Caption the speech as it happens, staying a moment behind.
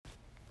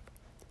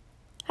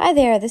Hi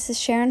there, this is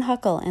Sharon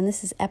Huckle, and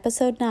this is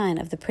episode 9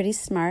 of the Pretty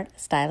Smart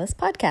Stylist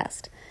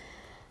podcast.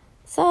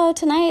 So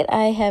tonight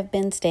I have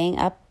been staying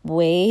up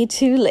way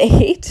too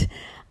late,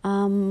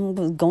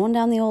 going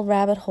down the old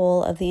rabbit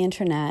hole of the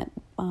internet,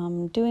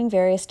 doing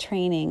various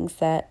trainings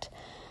that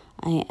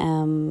I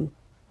am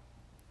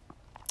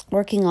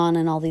working on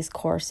in all these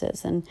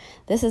courses. And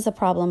this is a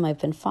problem I've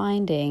been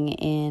finding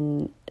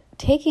in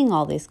taking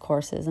all these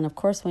courses. And of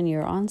course, when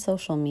you're on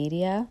social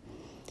media,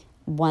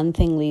 one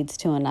thing leads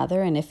to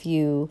another, and if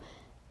you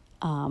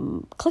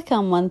click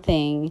on one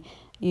thing,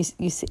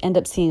 you end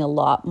up seeing a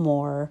lot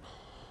more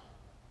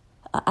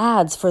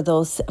ads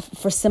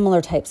for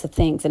similar types of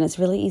things, and it's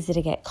really easy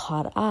to get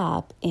caught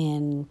up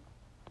in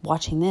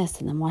watching this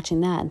and then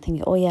watching that and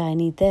thinking, oh yeah, I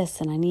need this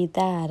and I need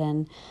that,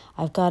 and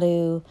I've got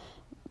to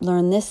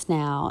learn this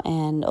now,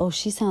 and oh,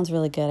 she sounds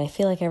really good, I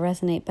feel like I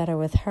resonate better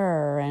with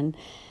her, and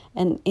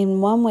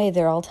in one way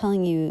they're all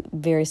telling you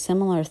very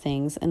similar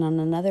things, and on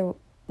another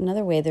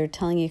way they're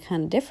telling you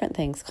kind of different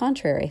things,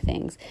 contrary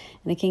things,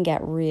 and it can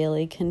get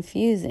really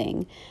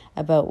confusing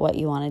about what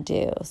you want to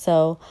do.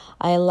 So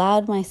I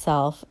allowed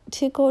myself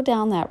to go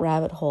down that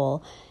rabbit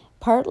hole,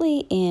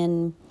 partly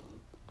in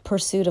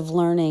pursuit of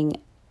learning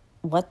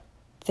what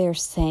they're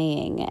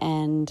saying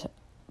and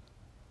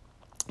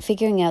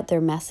figuring out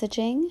their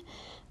messaging,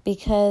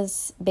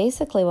 because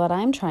basically what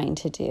I'm trying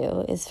to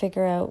do is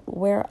figure out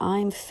where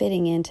I'm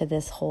fitting into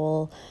this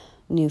whole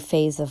new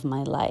phase of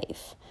my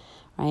life.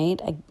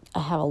 Right? I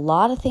have a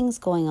lot of things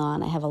going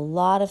on. I have a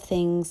lot of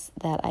things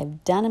that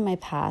I've done in my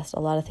past, a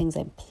lot of things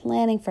I'm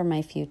planning for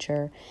my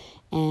future,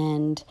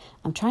 and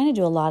I'm trying to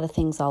do a lot of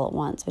things all at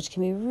once, which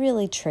can be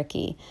really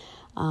tricky.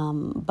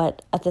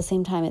 But at the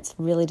same time, it's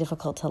really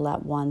difficult to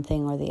let one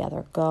thing or the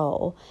other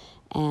go.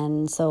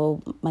 And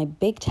so my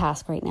big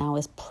task right now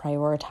is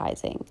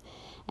prioritizing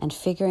and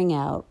figuring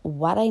out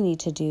what I need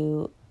to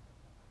do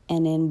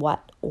and in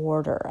what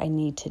order I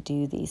need to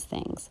do these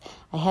things.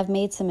 I have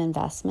made some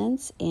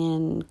investments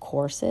in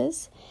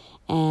courses,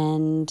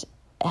 and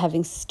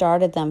having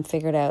started them,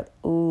 figured out,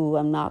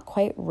 I'm not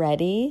quite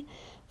ready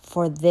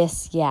for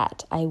this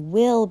yet. I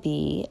will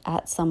be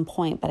at some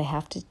point, but I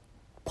have to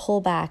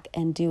pull back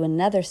and do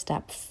another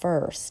step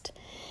first.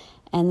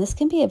 And this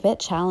can be a bit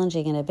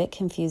challenging and a bit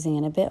confusing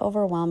and a bit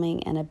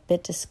overwhelming and a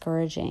bit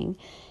discouraging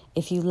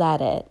if you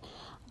let it.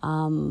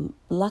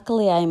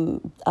 Luckily,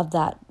 I'm of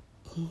that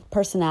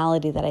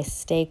personality that I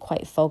stay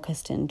quite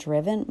focused and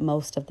driven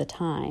most of the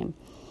time.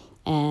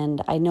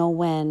 And I know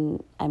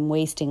when I'm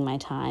wasting my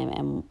time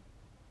and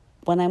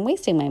when I'm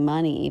wasting my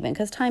money even,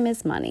 because time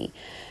is money,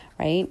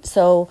 right?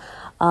 So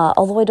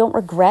although I don't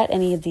regret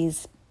any of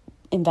these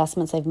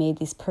investments I've made,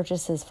 these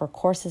purchases for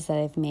courses that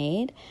I've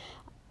made,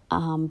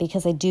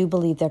 because I do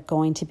believe they're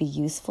going to be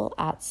useful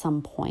at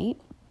some point,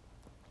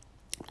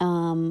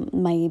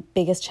 my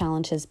biggest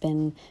challenge has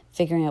been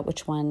figuring out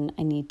which one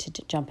I need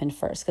to jump in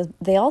first, because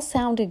they all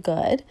sounded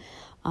good.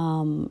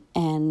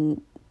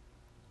 And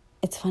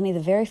it's funny, the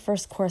very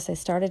first course I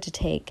started to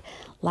take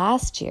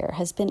last year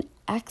has been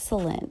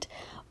excellent.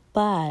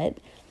 But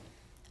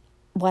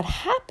what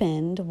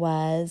happened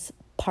was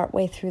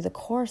partway through the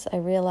course, I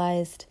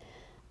realized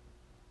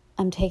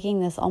I'm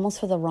taking this almost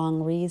for the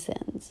wrong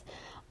reasons.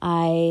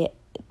 I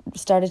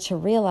started to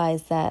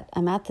realize that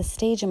I'm at the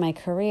stage in my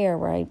career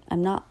where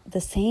I'm not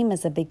the same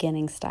as a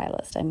beginning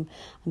stylist. I'm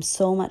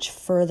so much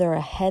further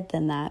ahead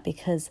than that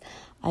because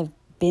I've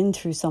been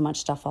through so much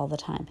stuff all the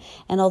time.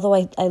 And although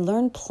I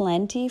learned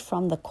plenty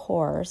from the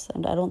course,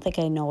 and I don't think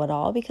I know it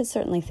all, because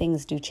certainly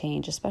things do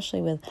change,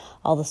 especially with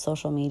all the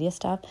social media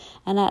stuff.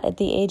 And at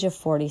the age of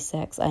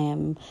 46, I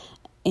am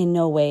in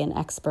no way an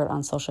expert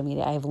on social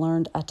media. I've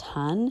learned a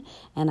ton,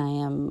 and I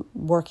am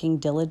working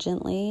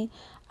diligently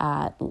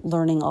at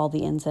learning all the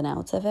ins and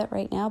outs of it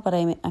right now, but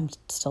I'm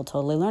still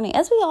totally learning,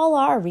 as we all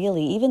are,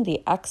 really. Even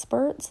the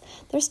experts,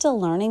 they're still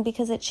learning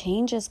because it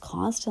changes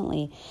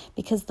constantly,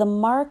 because the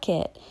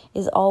market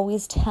is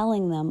always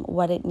telling them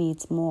what it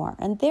needs more.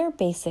 And their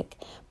basic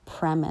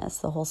premise,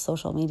 the whole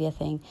social media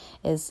thing,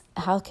 is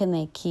how can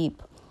they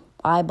keep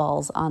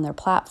eyeballs on their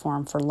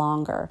platform for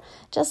longer.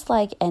 Just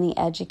like any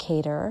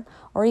educator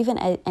or even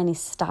any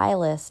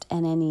stylist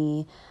and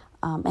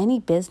any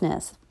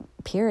business,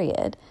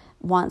 period,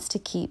 wants to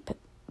keep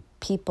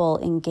people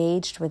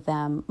engaged with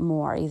them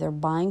more, either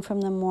buying from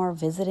them more,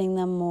 visiting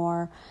them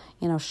more,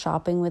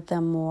 shopping with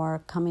them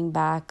more, coming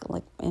back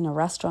like in a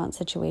restaurant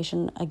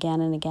situation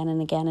again and again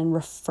and again, and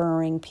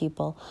referring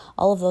people,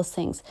 all of those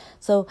things.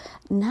 So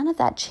none of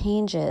that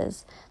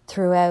changes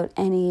throughout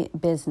any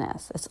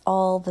business. It's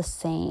all the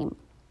same.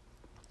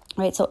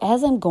 Right. So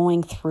as I'm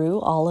going through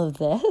all of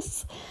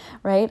this,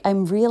 right,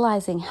 I'm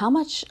realizing how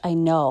much I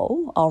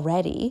know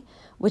already,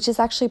 which is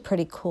actually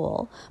pretty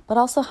cool, but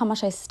also how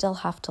much I still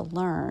have to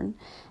learn.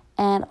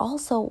 And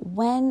also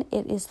when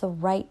it is the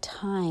right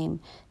time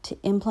to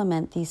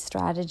implement these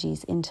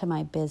strategies into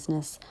my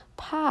business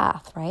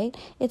path, right?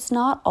 It's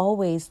not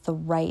always the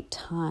right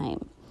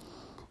time.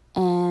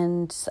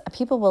 And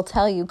people will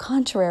tell you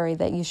contrary,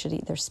 that you should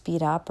either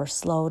speed up or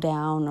slow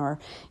down or,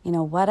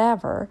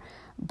 whatever.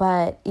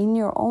 But in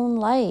your own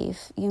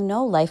life,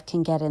 life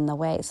can get in the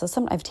way. So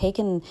I've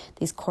taken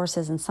these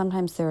courses, and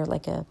sometimes they're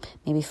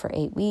maybe for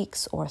 8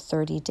 weeks or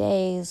 30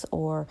 days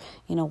or,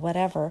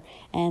 whatever.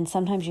 And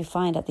sometimes you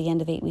find at the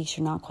end of 8 weeks,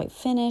 you're not quite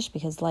finished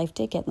because life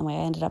did get in the way. I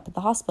ended up at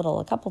the hospital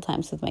a couple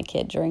times with my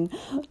kid during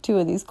 2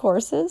 of these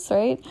courses,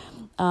 right?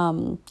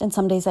 And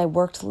some days I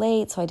worked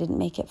late, so I didn't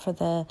make it for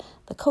the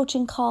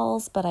coaching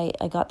calls, but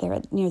I got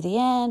there near the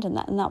end, and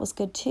that was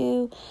good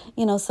too.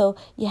 So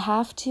you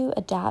have to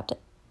adapt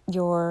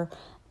your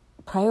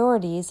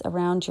priorities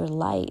around your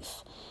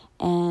life.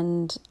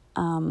 And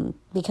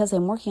because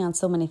I'm working on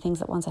so many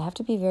things at once, I have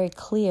to be very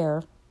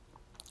clear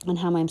on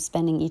how I'm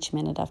spending each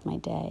minute of my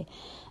day.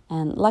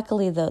 And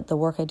luckily, the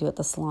work I do at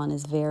the salon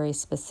is very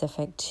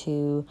specific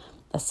to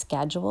a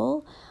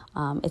schedule.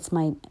 It's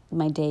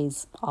my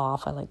days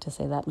off. I like to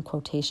say that in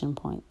quotation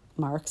point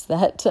marks,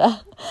 that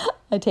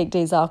I take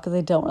days off, because I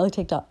don't really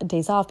take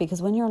days off,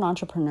 because when you're an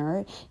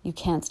entrepreneur, you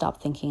can't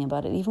stop thinking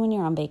about it. Even when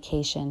you're on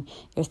vacation,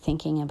 you're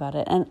thinking about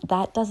it. And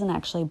that doesn't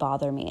actually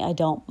bother me. I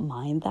don't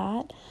mind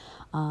that.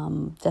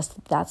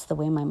 That's the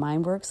way my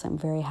mind works. I'm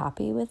very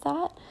happy with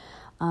that.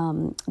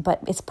 But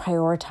it's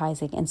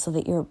prioritizing, and so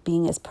that you're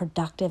being as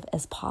productive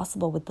as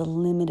possible with the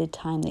limited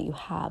time that you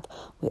have.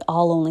 We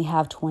all only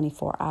have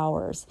 24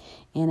 hours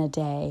in a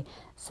day,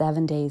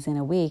 7 days in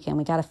a week, and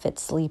we got to fit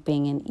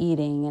sleeping and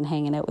eating and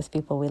hanging out with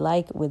people we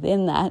like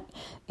within that,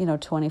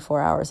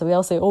 24 hours. So we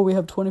all say, we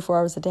have 24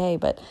 hours a day,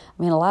 but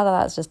I mean, a lot of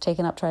that's just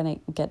taken up trying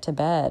to get to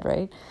bed,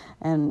 right?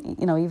 And,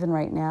 even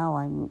right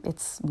now,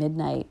 it's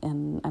midnight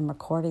and I'm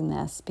recording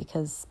this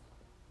because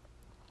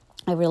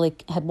I really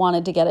had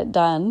wanted to get it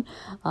done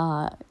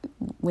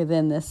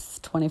within this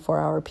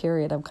 24-hour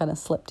period. I've kind of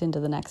slipped into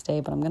the next day,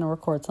 but I'm going to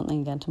record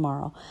something again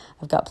tomorrow.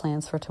 I've got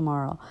plans for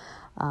tomorrow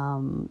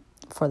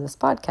for this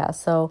podcast.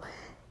 So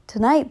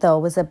tonight, though,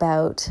 was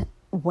about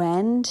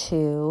when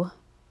to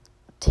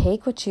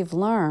take what you've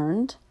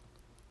learned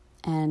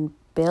and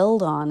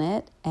build on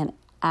it and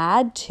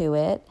add to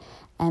it,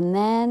 and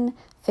then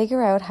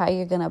figure out how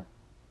you're going to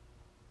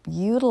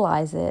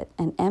utilize it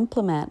and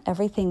implement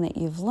everything that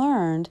you've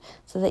learned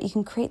so that you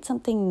can create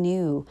something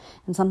new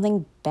and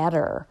something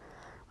better,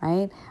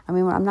 right? I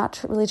mean, I'm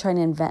not really trying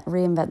to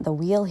reinvent the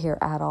wheel here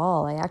at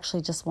all. I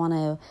actually just want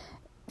to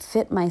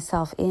fit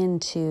myself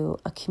into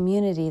a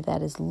community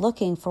that is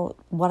looking for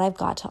what I've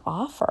got to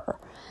offer,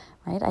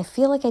 right? I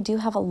feel like I do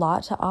have a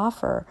lot to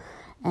offer.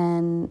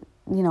 And,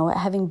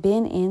 having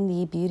been in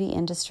the beauty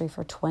industry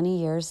for 20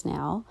 years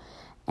now,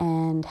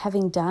 and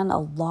having done a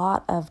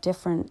lot of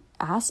different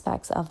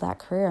aspects of that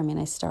career. I mean,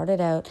 I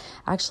started out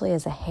actually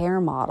as a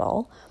hair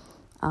model,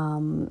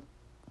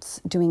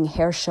 doing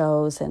hair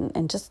shows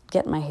and just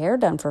getting my hair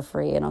done for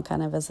free,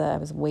 kind of I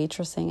was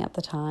waitressing at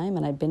the time,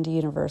 and I'd been to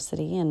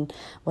university and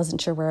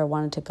wasn't sure where I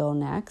wanted to go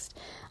next.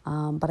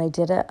 But I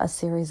did a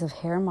series of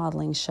hair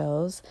modeling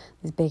shows,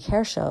 these big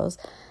hair shows,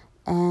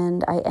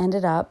 and I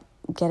ended up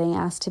getting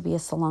asked to be a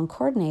salon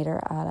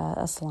coordinator at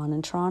a salon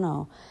in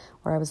Toronto,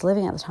 where I was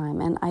living at the time.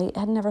 And I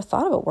had never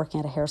thought about working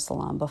at a hair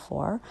salon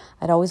before.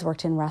 I'd always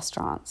worked in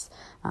restaurants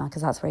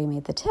because that's where you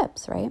made the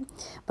tips, right?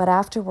 But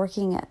after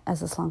working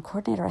as a salon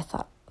coordinator, I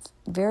thought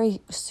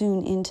very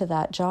soon into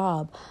that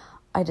job,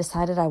 I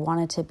decided I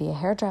wanted to be a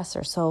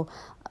hairdresser. So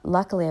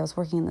luckily, I was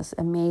working in this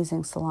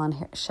amazing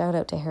salon. Shout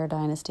out to Hair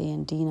Dynasty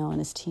and Dino and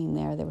his team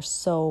there. They were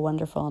so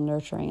wonderful and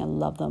nurturing. I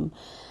love them.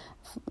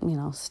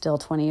 Still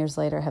 20 years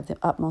later, have the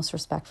utmost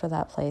respect for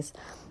that place.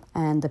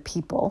 And the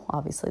people,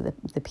 obviously,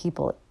 the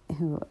people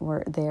who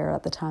were there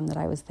at the time that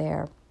I was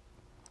there,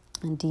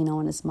 and Dino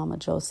and his mama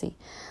Josie.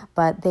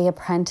 But they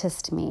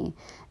apprenticed me,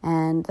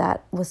 and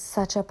that was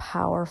such a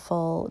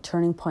powerful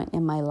turning point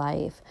in my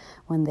life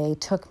when they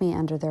took me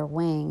under their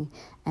wing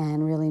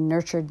and really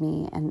nurtured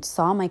me and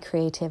saw my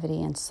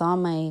creativity and saw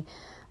my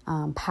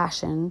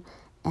passion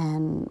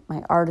and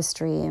my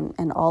artistry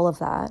and all of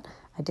that.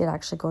 I did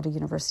actually go to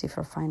University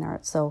for Fine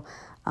Arts, so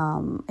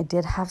I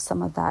did have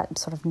some of that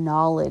sort of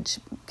knowledge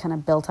kind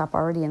of built up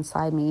already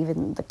inside me.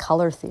 Even the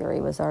color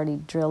theory was already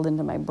drilled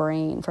into my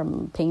brain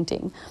from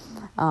painting.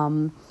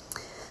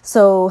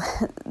 So,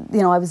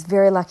 I was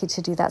very lucky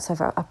to do that.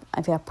 So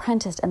I've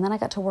apprenticed, and then I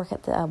got to work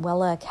at the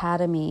Wella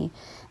Academy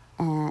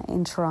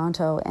in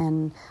Toronto,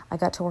 and I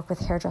got to work with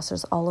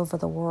hairdressers all over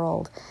the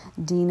world.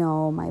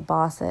 Dino, my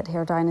boss at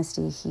Hair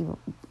Dynasty, he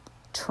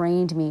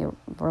trained me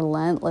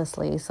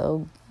relentlessly,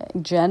 so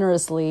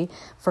generously,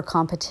 for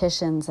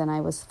competitions, and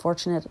I was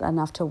fortunate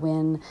enough to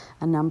win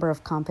a number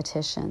of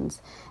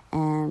competitions,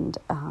 and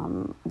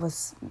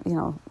was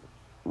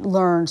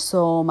learned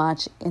so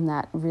much in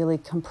that really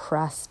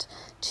compressed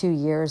 2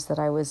 years that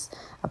I was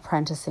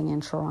apprenticing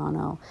in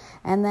Toronto.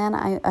 And then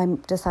I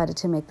decided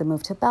to make the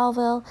move to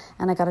Belleville,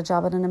 and I got a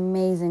job at an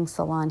amazing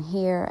salon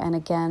here. And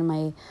again,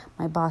 my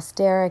boss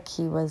Derek,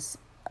 he was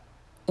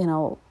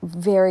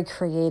very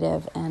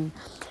creative and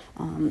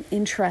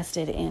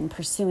interested in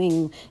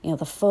pursuing,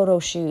 the photo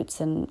shoots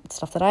and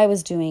stuff that I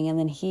was doing. And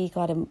then he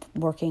got him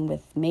working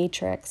with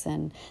Matrix,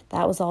 and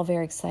that was all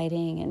very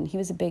exciting. And he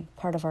was a big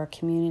part of our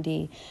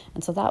community.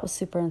 And so that was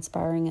super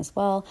inspiring as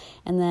well.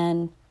 And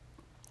then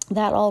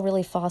that all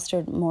really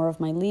fostered more of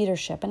my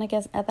leadership. And I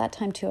guess at that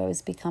time too, I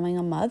was becoming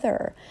a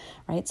mother,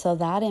 right? So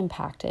that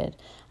impacted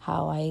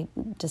how I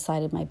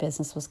decided my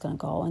business was going to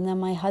go. And then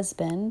my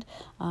husband,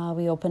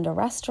 we opened a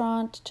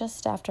restaurant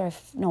just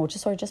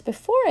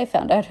before I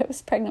found out I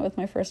was pregnant with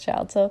my first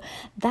child. So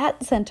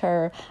that sent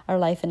our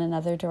life in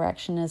another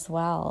direction as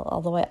well.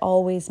 Although I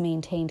always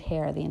maintained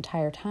hair the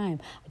entire time,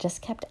 I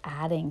just kept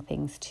adding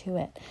things to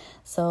it.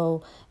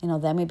 So,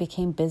 then we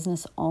became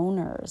business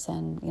owners.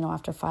 And,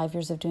 after 5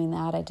 years of doing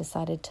that, I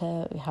decided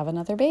to have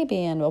another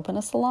baby and open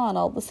a salon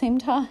all at the same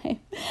time.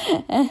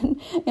 And,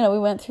 we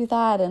went through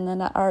that. And then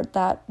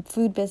that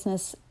food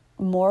business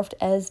morphed,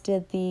 as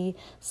did the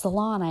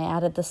salon. I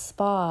added the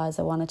spa as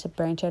I wanted to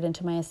branch out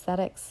into my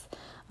aesthetics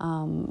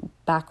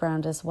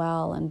background as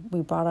well. And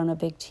we brought on a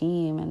big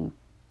team, and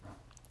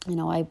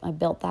I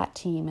built that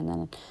team. And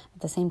then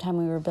at the same time,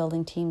 we were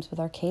building teams with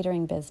our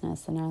catering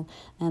business and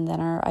then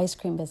our ice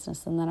cream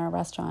business and then our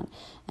restaurant.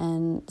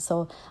 And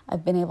so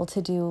I've been able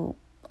to do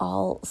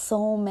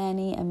so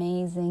many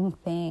amazing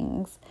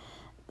things.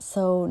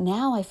 So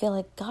now I feel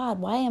like, God,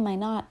 why am I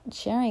not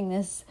sharing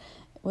this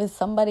with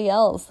somebody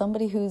else,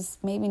 somebody who's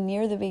maybe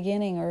near the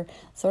beginning or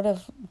sort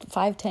of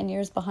 5-10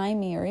 years behind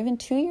me, or even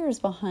 2 years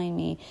behind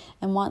me,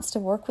 and wants to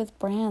work with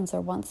brands,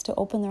 or wants to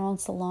open their own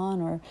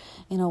salon, or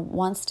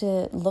wants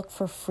to look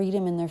for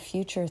freedom in their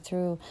future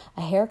through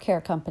a hair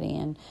care company.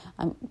 And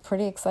I'm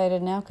pretty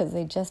excited now because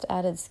they just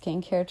added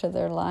skincare to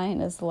their line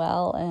as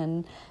well.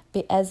 And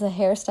as a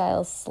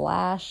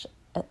hairstylist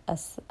 /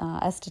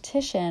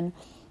 esthetician,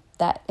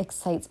 that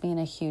excites me in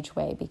a huge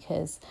way,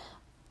 because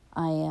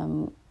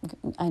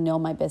I know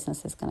my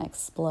business is going to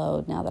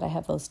explode now that I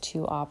have those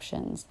two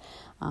options.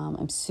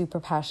 I'm super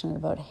passionate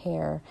about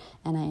hair,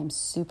 and I am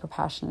super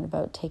passionate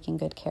about taking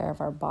good care of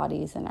our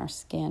bodies and our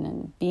skin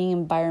and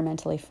being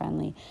environmentally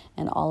friendly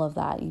and all of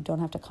that. You don't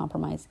have to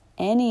compromise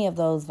any of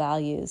those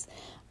values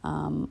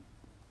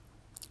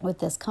with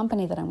this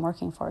company that I'm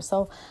working for.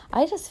 So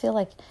I just feel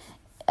like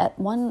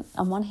on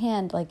one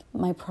hand, like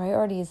my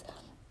priorities,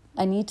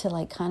 I need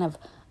to kind of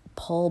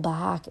pull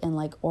back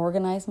and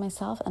organize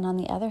myself, and on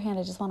the other hand,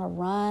 I just want to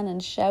run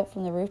and shout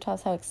from the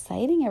rooftops how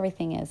exciting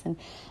everything is,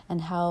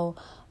 and how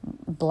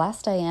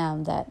blessed I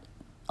am that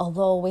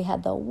although we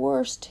had the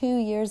worst 2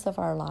 years of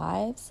our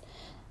lives,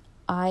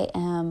 I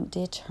am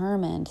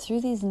determined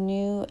through these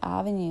new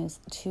avenues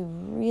to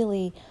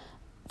really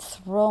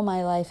throw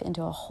my life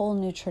into a whole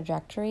new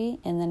trajectory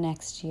in the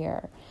next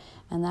year.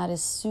 And that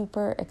is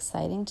super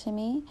exciting to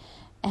me.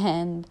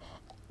 And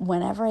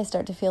whenever I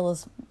start to feel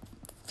those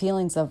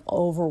feelings of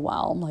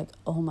overwhelm, like,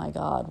 oh my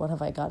God, what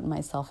have I gotten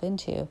myself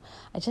into?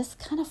 I just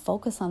kind of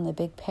focus on the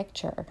big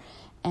picture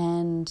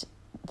and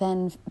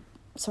then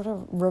sort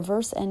of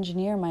reverse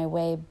engineer my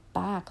way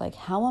back. Like,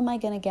 how am I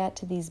going to get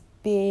to these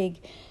big,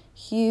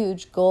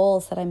 huge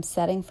goals that I'm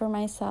setting for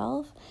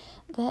myself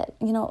that,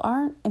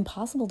 aren't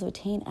impossible to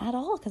attain at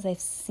all? Because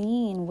I've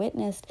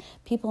witnessed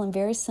people in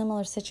very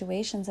similar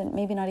situations, and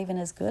maybe not even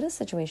as good a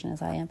situation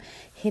as I am,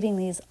 hitting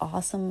these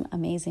awesome,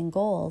 amazing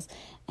goals.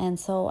 And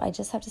so I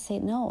just have to say,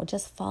 no,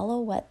 just follow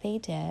what they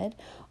did,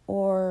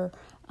 or,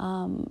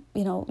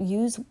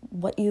 use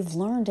what you've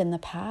learned in the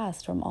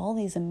past from all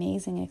these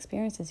amazing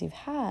experiences you've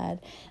had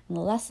and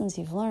the lessons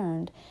you've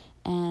learned,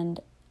 and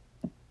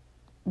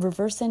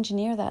reverse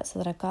engineer that so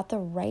that I've got the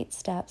right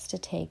steps to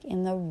take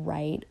in the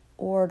right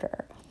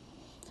order.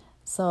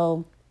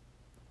 So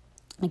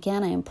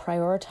again, I am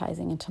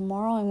prioritizing, and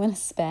tomorrow I'm going to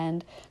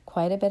spend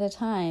quite a bit of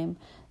time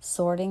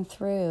sorting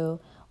through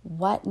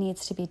what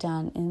needs to be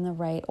done in the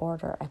right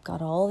order. I've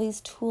got all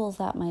these tools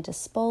at my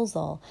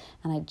disposal,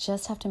 and I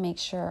just have to make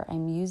sure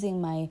I'm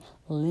using my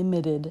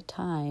limited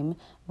time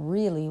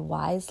really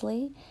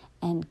wisely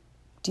and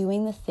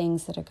doing the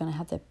things that are going to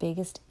have the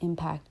biggest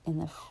impact in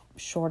the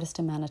shortest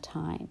amount of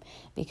time,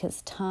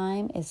 because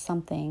time is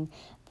something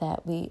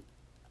that we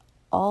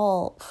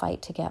all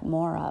fight to get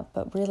more of,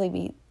 but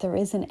really there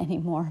isn't any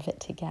more of it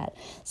to get.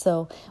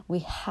 So we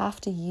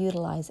have to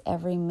utilize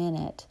every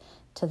minute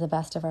to the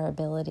best of our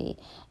ability,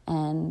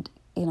 and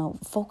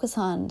focus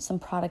on some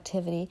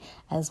productivity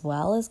as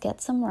well as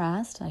get some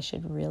rest. I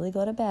should really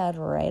go to bed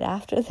right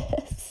after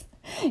this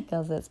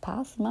because it's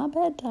past my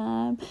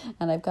bedtime,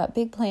 and I've got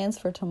big plans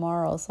for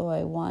tomorrow, so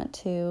I want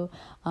to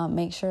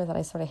make sure that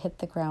I sort of hit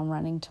the ground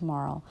running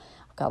tomorrow.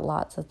 I've got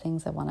lots of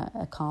things I want to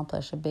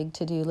accomplish, a big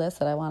to-do list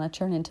that I want to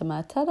turn into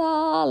my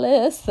ta-da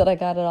list, that I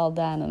got it all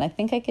done. And I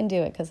think I can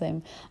do it because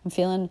I'm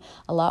feeling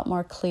a lot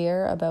more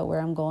clear about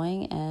where I'm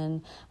going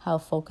and how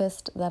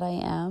focused that I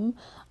am.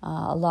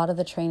 A lot of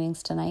the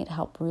trainings tonight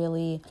help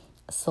really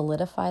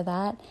solidify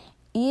that.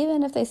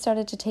 Even if they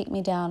started to take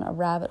me down a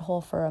rabbit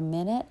hole for a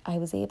minute, I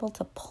was able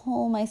to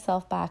pull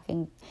myself back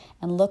and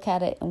look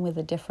at it with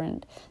a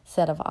different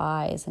set of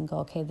eyes and go,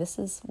 okay, this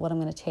is what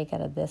I'm going to take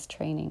out of this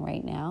training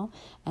right now.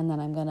 And then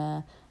I'm going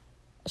to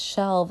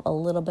shelve a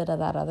little bit of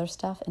that other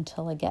stuff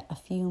until I get a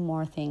few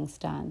more things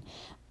done.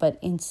 But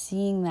in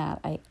seeing that,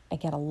 I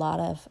get a lot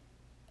of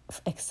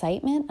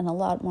excitement and a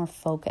lot more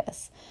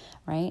focus,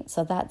 right?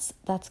 So that's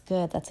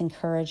good. That's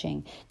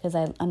encouraging, because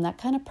I'm that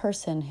kind of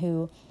person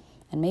who,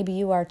 And maybe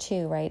you are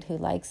too, right? Who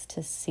likes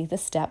to see the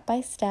step by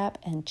step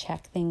and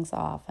check things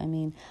off. I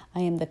mean,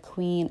 I am the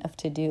queen of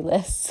to-do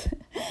lists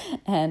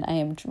and I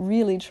am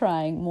really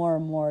trying more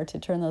and more to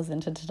turn those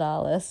into to-do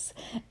lists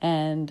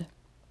and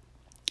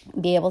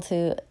be able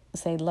to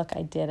say, look,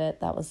 I did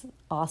it. That was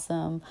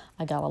awesome.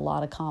 I got a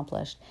lot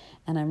accomplished.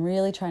 And I'm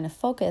really trying to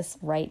focus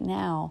right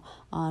now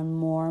on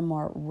more and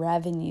more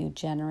revenue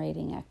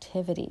generating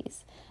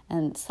activities.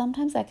 And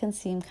sometimes that can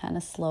seem kind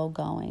of slow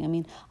going. I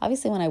mean,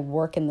 obviously when I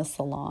work in the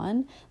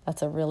salon,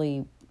 that's a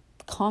really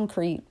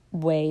concrete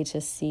way to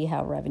see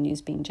how revenue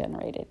is being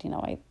generated. You know,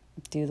 I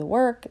do the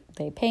work,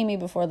 they pay me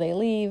before they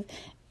leave.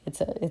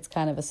 It's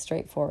kind of a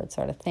straightforward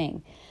sort of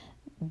thing.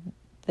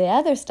 The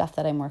other stuff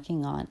that I'm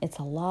working on, it's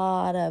a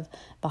lot of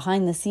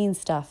behind the scenes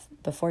stuff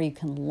before you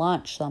can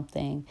launch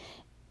something.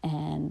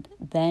 And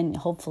then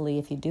hopefully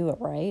if you do it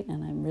right,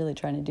 and I'm really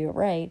trying to do it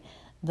right,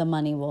 the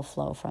money will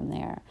flow from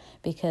there.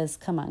 Because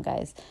come on,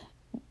 guys,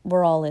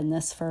 we're all in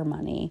this for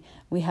money.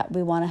 We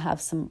want to have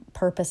some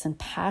purpose and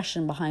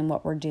passion behind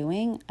what we're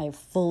doing. I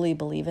fully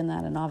believe in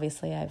that. And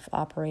obviously I've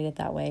operated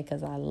that way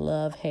because I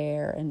love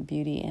hair and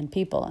beauty and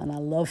people and I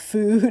love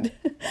food.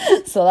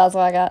 So that's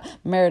why I got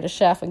married a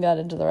chef and got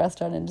into the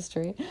restaurant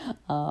industry.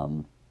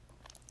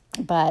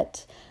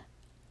 But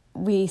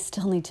we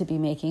still need to be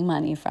making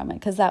money from it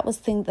because that was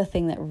the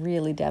thing that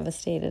really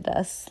devastated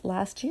us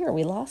last year.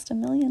 We lost $1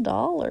 million,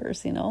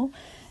 you know.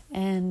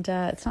 And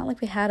it's not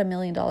like we had $1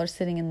 million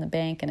sitting in the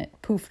bank and it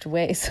poofed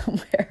away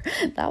somewhere.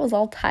 That was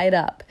all tied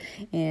up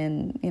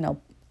in, you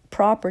know,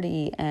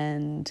 property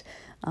and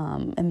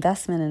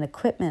investment and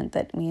equipment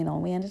that, you know,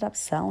 we ended up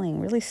selling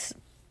really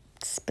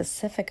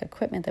specific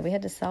equipment that we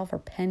had to sell for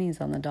pennies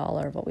on the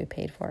dollar of what we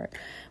paid for it,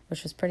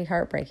 which was pretty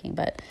heartbreaking.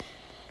 But,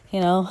 you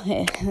know,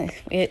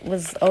 it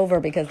was over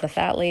because the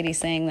fat lady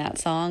sang that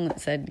song that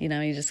said, you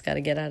know, you just got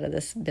to get out of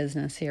this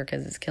business here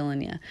because it's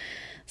killing you.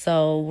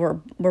 So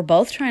we're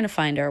both trying to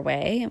find our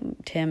way,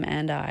 Tim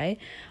and I.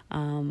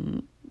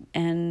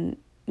 And,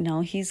 you know,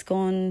 he's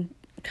going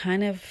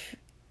kind of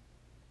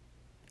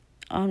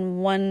on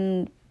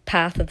one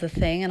path of the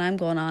thing and I'm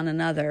going on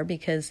another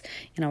because,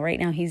 you know, right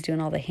now he's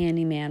doing all the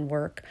handyman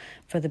work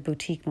for the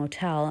boutique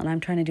motel and I'm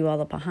trying to do all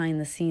the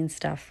behind the scenes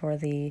stuff for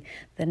the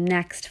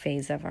next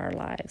phase of our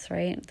lives,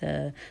 right?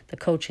 The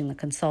coaching, the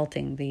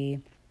consulting, the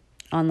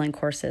online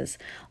courses,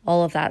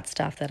 all of that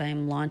stuff that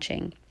I'm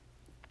launching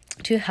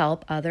to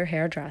help other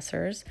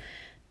hairdressers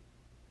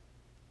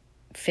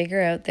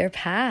figure out their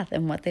path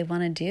and what they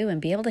want to do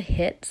and be able to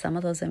hit some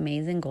of those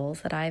amazing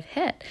goals that I've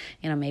hit.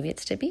 You know, maybe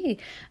it's to be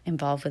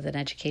involved with an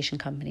education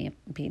company,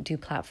 do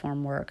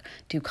platform work,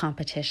 do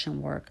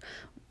competition work,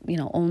 you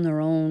know, own their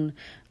own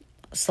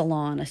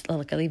salon,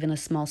 like even a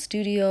small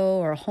studio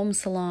or a home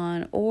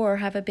salon, or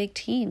have a big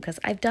team, because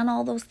I've done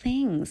all those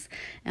things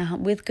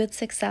with good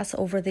success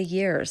over the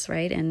years,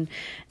 right? And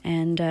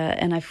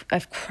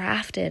I've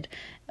crafted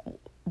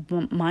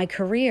my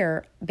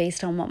career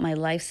based on what my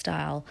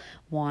lifestyle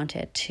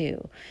wanted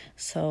too.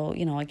 So,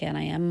 you know, again,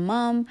 I am a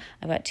mom.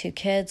 I've got 2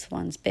 kids.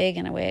 One's big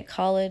and away at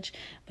college,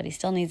 but he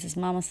still needs his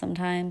mama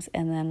sometimes.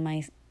 And then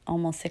my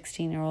almost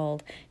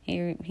 16-year-old,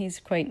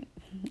 he's quite,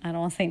 I don't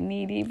want to say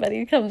needy, but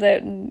he comes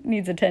out and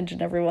needs attention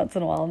every once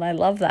in a while. And I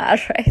love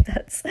that,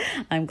 right?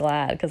 I'm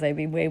glad, because I'd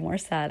be way more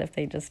sad if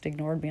they just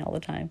ignored me all the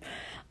time.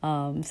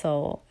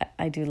 So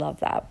I do love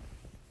that.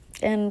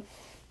 And,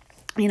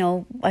 you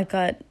know, I've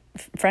got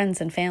friends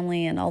and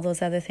family and all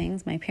those other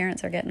things. My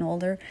parents are getting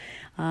older.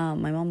 My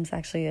mom's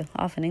actually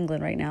off in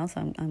England right now,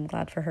 so I'm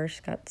glad for her.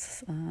 She's got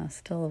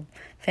still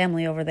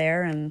family over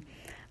there, and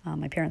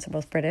my parents are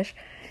both British.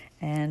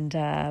 And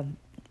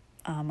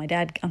my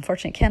dad,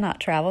 unfortunately,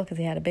 cannot travel because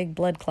he had a big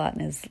blood clot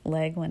in his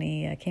leg when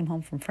he came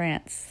home from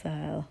France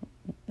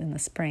in the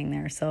spring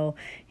there. So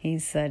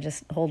he's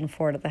just holding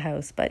fort at the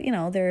house. But, you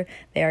know,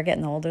 they are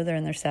getting older. They're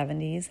in their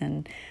 70s,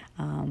 and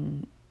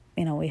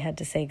you know, we had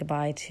to say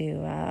goodbye to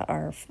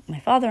my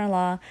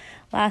father-in-law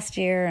last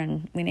year,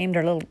 and we named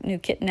our little new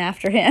kitten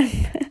after him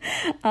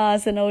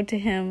as an ode to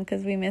him,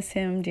 because we miss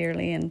him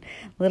dearly, and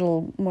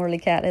little Morley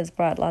cat has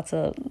brought lots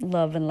of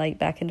love and light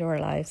back into our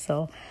lives.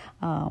 So,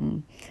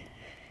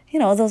 you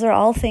know, those are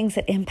all things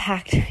that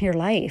impact your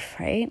life,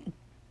 right?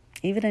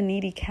 Even a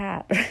needy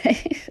cat,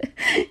 right?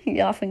 He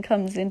often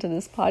comes into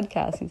this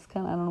podcast. He's I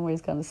don't know where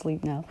he's gone to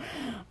sleep now.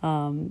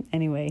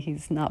 Anyway,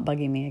 he's not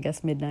bugging me. I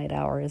guess midnight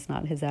hour is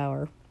not his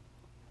hour.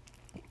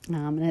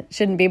 And it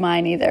shouldn't be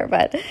mine either.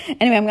 But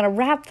anyway, I'm going to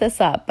wrap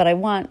this up. But I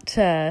want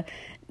to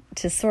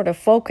sort of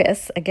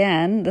focus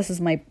again. This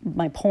is my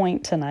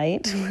point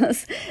tonight,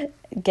 was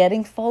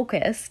getting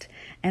focused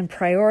and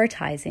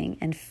prioritizing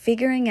and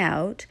figuring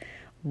out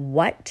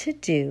what to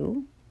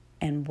do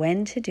and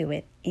when to do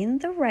it in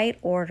the right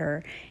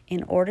order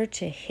in order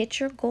to hit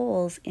your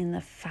goals in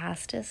the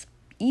fastest,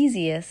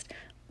 easiest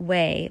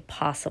way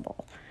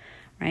possible,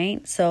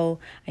 right? So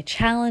I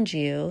challenge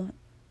you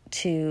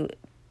to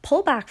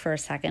pull back for a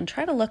second,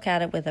 try to look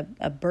at it with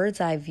a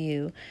bird's eye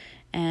view,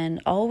 and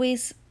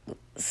always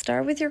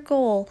start with your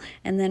goal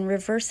and then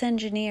reverse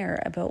engineer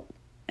about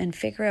and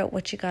figure out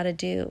what you got to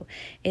do.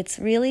 It's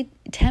really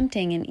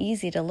tempting and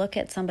easy to look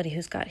at somebody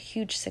who's got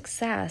huge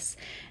success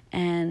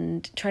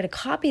and try to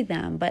copy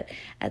them. But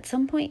at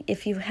some point,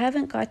 if you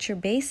haven't got your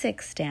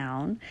basics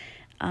down,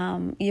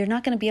 you're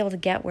not going to be able to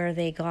get where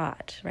they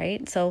got,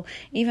 right? So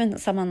even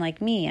someone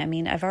like me, I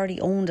mean, I've already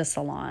owned a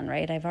salon,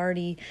 right? I've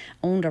already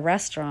owned a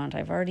restaurant.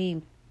 I've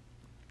already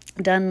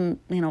done,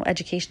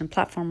 education and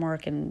platform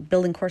work and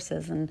building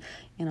courses and,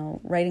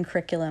 writing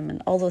curriculum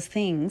and all those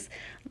things,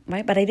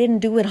 right? But I didn't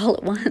do it all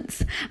at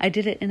once. I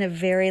did it in a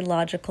very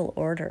logical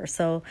order.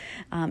 So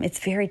it's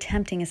very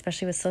tempting,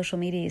 especially with social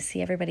media. You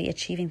see everybody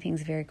achieving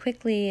things very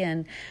quickly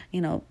and,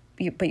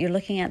 but you're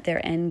looking at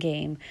their end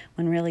game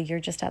when really you're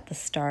just at the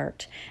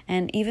start.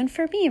 And even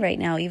for me right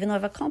now, even though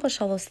I've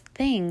accomplished all those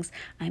things,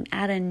 I'm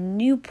at a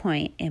new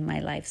point in my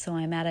life. So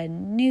I'm at a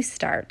new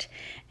start.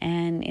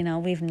 And,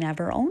 we've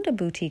never owned a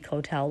boutique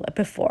hotel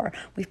before.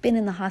 We've been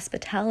in the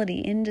hospitality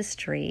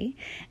industry.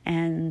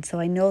 And so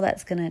I know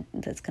that's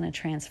gonna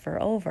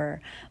transfer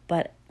over,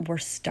 but we're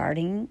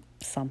starting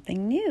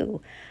something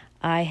new.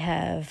 I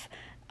have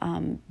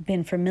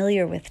been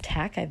familiar with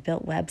tech. I've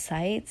built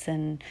websites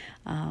and,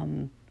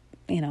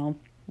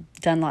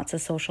 done lots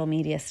of social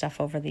media stuff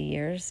over the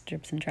years,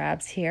 drips and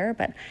drabs here.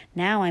 But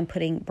now I'm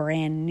putting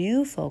brand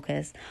new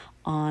focus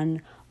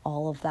on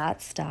all of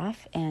that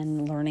stuff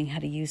and learning how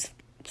to use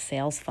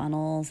sales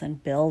funnels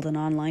and build an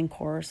online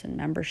course and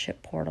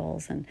membership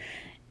portals. And,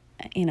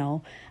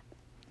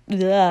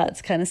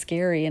 it's kind of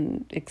scary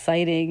and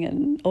exciting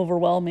and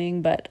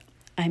overwhelming, but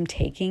I'm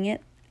taking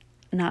it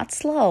not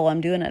slow, I'm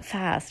doing it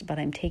fast, but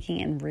I'm taking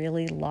it in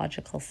really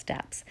logical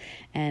steps.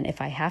 And if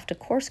I have to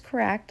course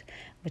correct,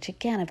 which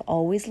again, I've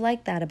always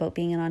liked that about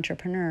being an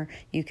entrepreneur,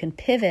 you can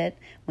pivot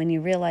when you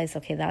realize,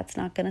 okay, that's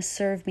not going to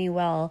serve me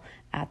well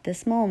at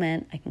this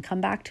moment. I can come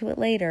back to it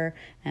later,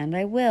 and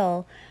I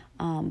will.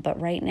 But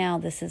right now,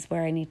 this is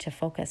where I need to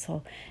focus.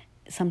 So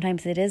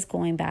sometimes it is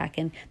going back.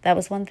 And that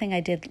was one thing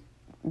I did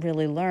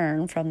really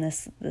learn from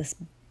this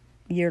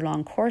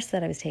year-long course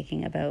that I was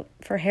taking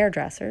for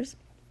hairdressers.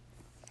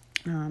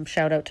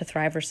 Shout out to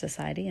Thriver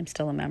Society. I'm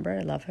still a member.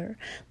 I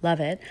love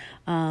it.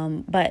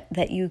 But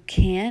that you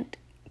can't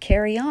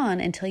carry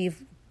on until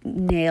you've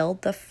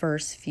nailed the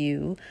first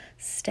few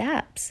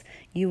steps.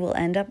 You will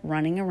end up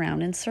running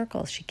around in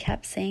circles. She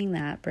kept saying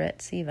that, Britt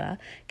Siva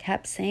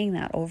kept saying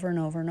that over and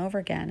over and over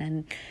again.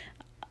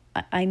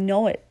 And I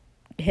know it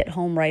hit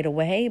home right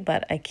away,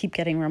 but I keep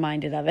getting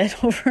reminded of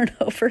it over and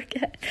over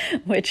again,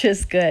 which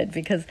is good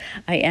because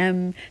I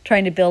am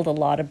trying to build a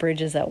lot of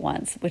bridges at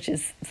once, which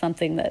is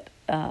something that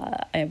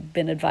I've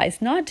been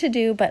advised not to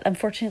do, but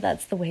unfortunately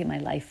that's the way my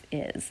life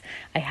is.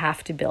 I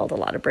have to build a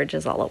lot of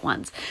bridges all at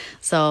once.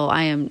 So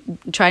I am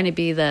trying to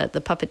be the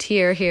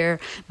puppeteer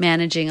here,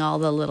 managing all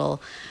the little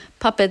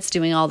puppets,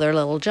 doing all their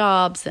little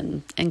jobs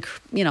and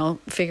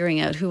figuring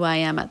out who I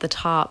am at the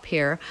top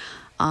here.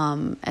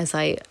 As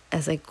I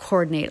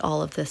coordinate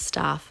all of this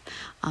stuff.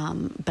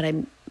 But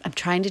I'm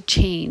trying to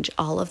change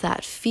all of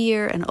that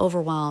fear and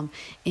overwhelm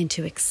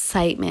into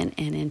excitement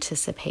and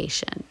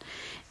anticipation.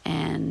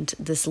 And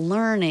this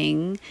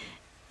learning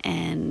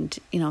and,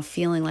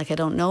 feeling like I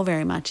don't know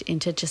very much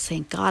into just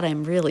saying, God,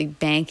 I'm really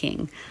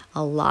banking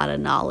a lot of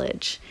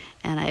knowledge.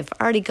 And I've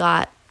already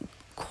got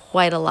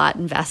quite a lot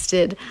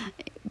invested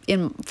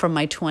from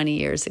my 20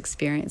 years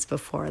experience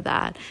before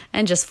that,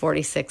 and just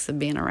 46 of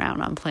being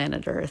around on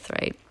planet Earth,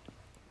 right?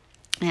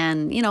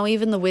 And,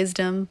 even the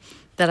wisdom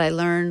that I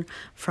learn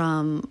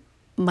from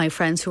my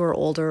friends who are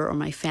older or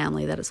my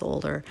family that is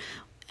older,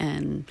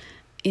 and,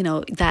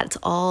 that's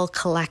all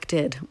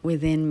collected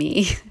within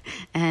me.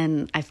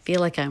 And I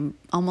feel like I'm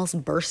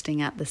almost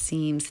bursting at the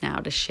seams now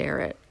to share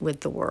it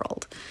with the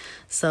world.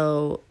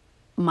 So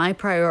my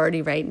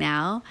priority right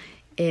now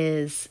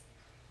is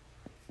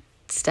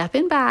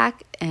stepping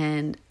back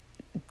and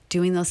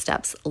doing those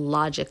steps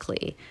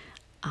logically,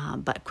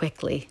 but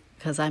quickly,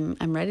 because I'm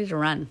ready to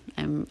run.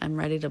 I'm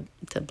ready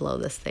to blow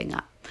this thing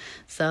up.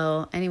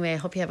 So anyway, I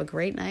hope you have a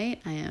great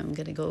night. I am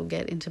going to go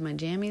get into my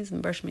jammies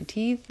and brush my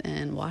teeth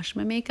and wash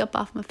my makeup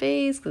off my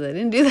face because I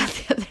didn't do that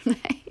the other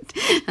night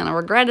and I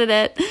regretted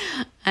it.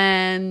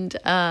 And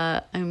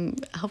I'm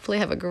hopefully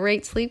have a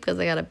great sleep because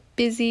I got a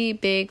busy,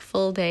 big,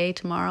 full day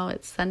tomorrow.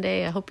 It's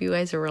Sunday. I hope you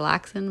guys are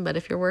relaxing, but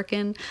if you're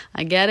working,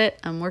 I get it.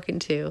 I'm working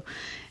too.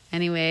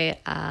 Anyway,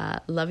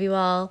 love you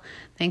all.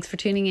 Thanks for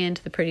tuning in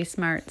to the Pretty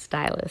Smart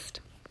Stylist.